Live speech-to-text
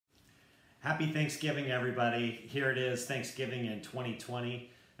Happy Thanksgiving, everybody. Here it is, Thanksgiving in 2020.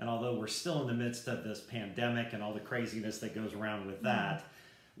 And although we're still in the midst of this pandemic and all the craziness that goes around with that,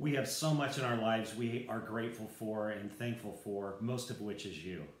 we have so much in our lives we are grateful for and thankful for, most of which is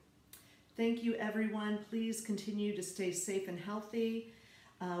you. Thank you, everyone. Please continue to stay safe and healthy.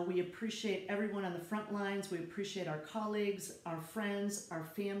 We appreciate everyone on the front lines. We appreciate our colleagues, our friends, our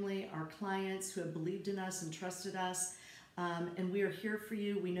family, our clients who have believed in us and trusted us. And we are here for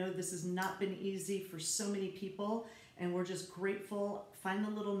you. We know this has not been easy for so many people, and we're just grateful. Find the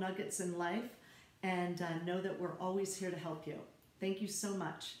little nuggets in life and know that we're always here to help you. Thank you so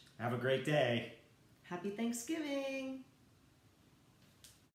much. Have a great day. Happy Thanksgiving.